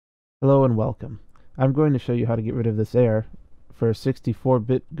Hello and welcome. I'm going to show you how to get rid of this error for a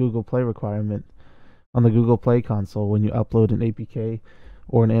 64-bit Google Play requirement on the Google Play console when you upload an APK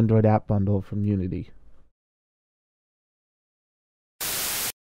or an Android app bundle from Unity.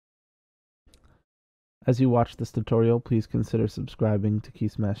 As you watch this tutorial, please consider subscribing to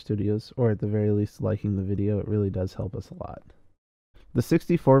Keysmash Studios, or at the very least liking the video. It really does help us a lot. The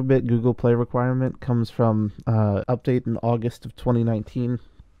 64-bit Google Play requirement comes from an update in August of 2019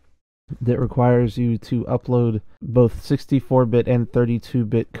 that requires you to upload both 64-bit and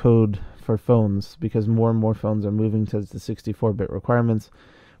 32-bit code for phones, because more and more phones are moving to the 64-bit requirements,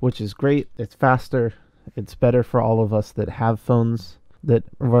 which is great. It's faster. It's better for all of us that have phones that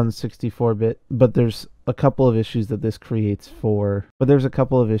run 64-bit, but there's a couple of issues that this creates for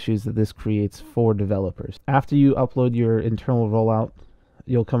developers. After you upload your internal rollout,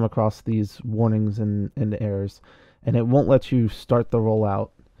 you'll come across these warnings and errors, and it won't let you start the rollout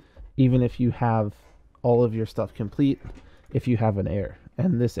even if you have all of your stuff complete, if you have an error.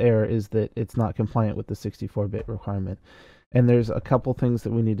 And this error is that it's not compliant with the 64-bit requirement. And there's a couple things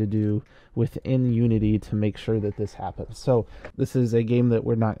that we need to do within Unity to make sure that this happens. So this is a game that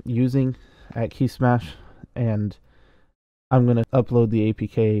we're not using at Keysmash, and I'm going to upload the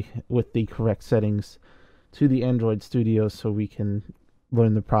APK with the correct settings to the Android Studio so we can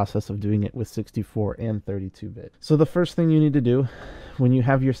learn the process of doing it with 64 and 32-bit. So the first thing you need to do when you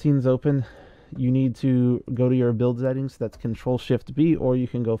have your scenes open, you need to go to your build settings. That's Control-Shift-B, or you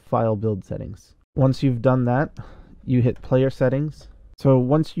can go File, Build Settings. Once you've done that, you hit Player Settings. So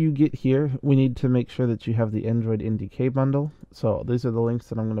once you get here, we need to make sure that you have the Android NDK bundle. So these are the links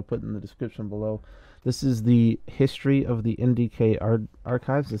that I'm going to put in the description below. This is the history of the NDK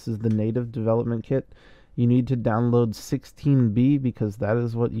archives. This is the native development kit. You need to download 16B because that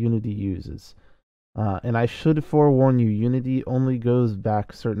is what Unity uses. And I should forewarn you, Unity only goes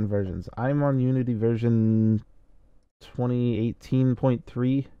back certain versions. I'm on Unity version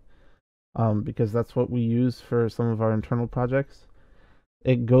 2018.3 because that's what we use for some of our internal projects.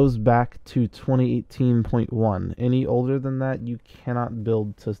 It goes back to 2018.1. Any older than that, you cannot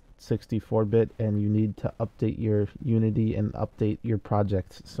build to 64-bit, and you need to update your Unity and update your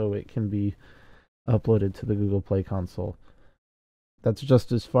project so it can be uploaded to the Google Play console. That's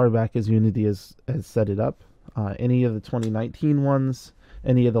just as far back as Unity has set it up. Any of the 2019 ones,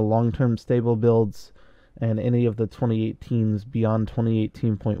 any of the long-term stable builds, and any of the 2018s beyond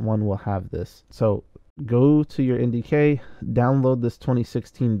 2018.1 will have this. So go to your NDK, download this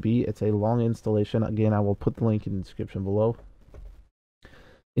 2016B. It's a long installation. Again, I will put the link in the description below.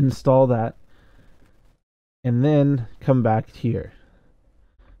 Install that, and then come back here.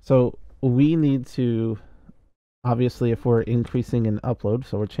 So we need to, obviously, if we're increasing an upload,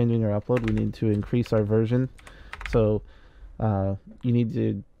 so we're changing our upload, we need to increase our version. So you need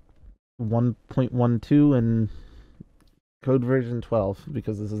to 1.12 and code version 12,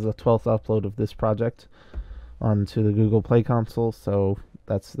 because this is the 12th upload of this project onto the Google Play console. So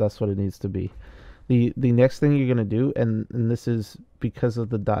that's what it needs to be. The next thing you're going to do, and this is because of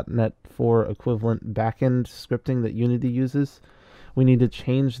the .NET 4 equivalent backend scripting that Unity uses, we need to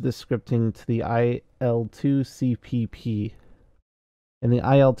change this scripting to the IL2 CPP. And the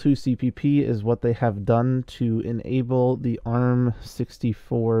IL2 CPP is what they have done to enable the ARM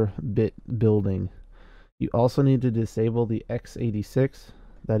 64-bit building. You also need to disable the x86,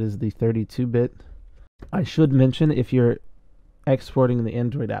 that is the 32-bit. I should mention, if you're exporting the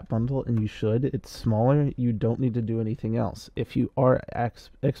Android app bundle, and you should, it's smaller, you don't need to do anything else. If you are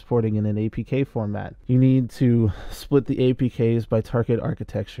exporting in an APK format, you need to split the APKs by target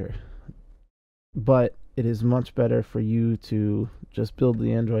architecture. But it is much better for you to just build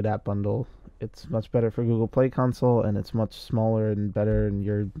the Android app bundle. It's much better for Google Play console, and it's much smaller and better, and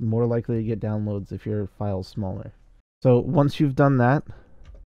you're more likely to get downloads if your file's smaller. So once you've done that,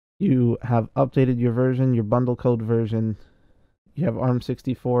 you have updated your version, your bundle code version, you have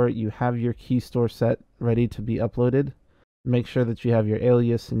ARM64, you have your key store set ready to be uploaded. Make sure that you have your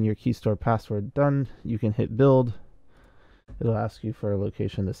alias and your key store password done. You can hit build. It'll ask you for a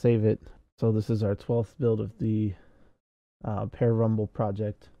location to save it. So this is our 12th build of the Pair Rumble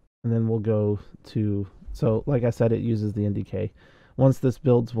project. And then we'll go to, so like I said, it uses the NDK. Once this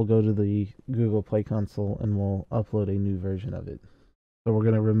builds, we'll go to the Google Play console and we'll upload a new version of it. So we're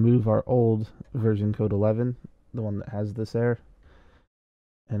going to remove our old version code 11, the one that has this error.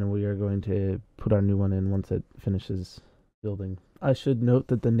 And we are going to put our new one in once it finishes building. I should note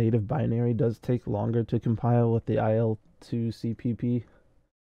that the native binary does take longer to compile with the IL2 CPP.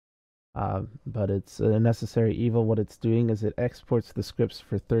 But it's a necessary evil. What it's doing is it exports the scripts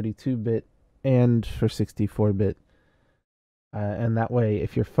for 32-bit and for 64-bit. And that way,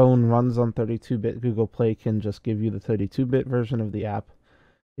 if your phone runs on 32-bit, Google Play can just give you the 32-bit version of the app.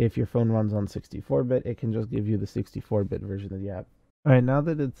 If your phone runs on 64-bit, it can just give you the 64-bit version of the app. All right, now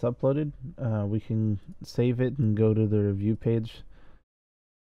that it's uploaded, we can save it and go to the review page.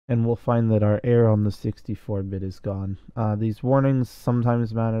 And we'll find that our error on the 64-bit is gone. These warnings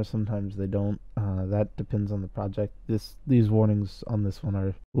sometimes matter, sometimes they don't. That depends on the project. These warnings on this one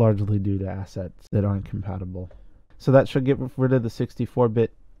are largely due to assets that aren't compatible. So that should get rid of the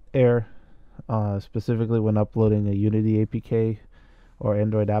 64-bit error, specifically when uploading a Unity APK or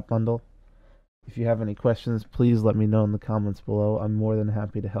Android app bundle. If you have any questions, please let me know in the comments below. I'm more than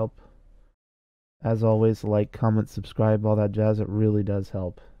happy to help. As always, like, comment, subscribe, all that jazz. It really does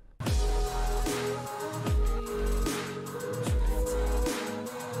help.